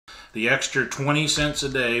the extra 20 cents a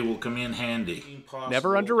day will come in handy.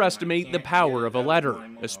 Never underestimate the power of a letter,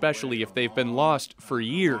 especially if they've been lost for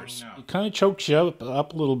years. It kind of chokes you up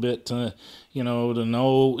a little bit to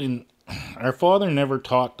know. Our father never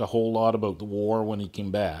talked a whole lot about the war when he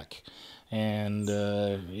came back, and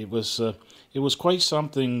it was quite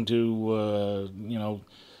something to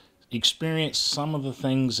experience some of the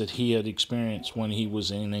things that he had experienced when he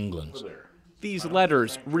was in England. These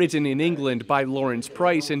letters, written in England by Lawrence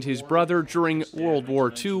Price and his brother during World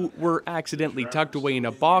War II, were accidentally tucked away in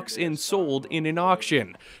a box and sold in an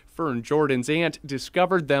auction. Fern Jordan's aunt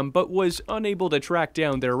discovered them but was unable to track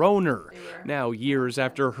down their owner. Now, years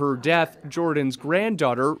after her death, Jordan's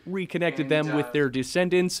granddaughter reconnected them with their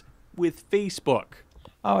descendants with Facebook.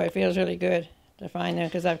 Oh, it feels really good to find them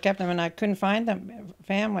because I've kept them and I couldn't find them,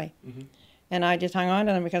 family. Mm-hmm. And I just hung on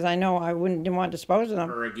to them because I know I didn't want to dispose of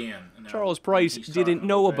them. Charles Price didn't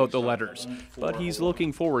know about the letters, but he's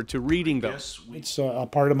looking forward to reading them. It's a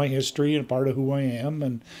part of my history and part of who I am,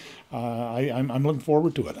 and I'm looking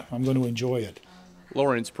forward to it. I'm going to enjoy it.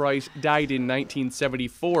 Lawrence Price died in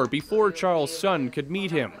 1974 before Charles' son could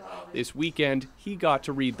meet him. This weekend, he got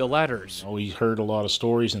to read the letters. He heard a lot of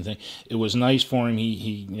stories and things. It was nice for him.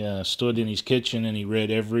 He stood in his kitchen and he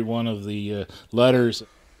read every one of the letters.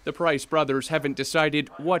 The Price brothers haven't decided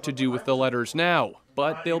what to do with the letters now,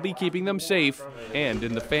 but they'll be keeping them safe and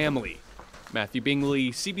in the family. Matthew Bingley,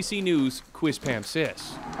 CBC News,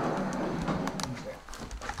 Quispamsis.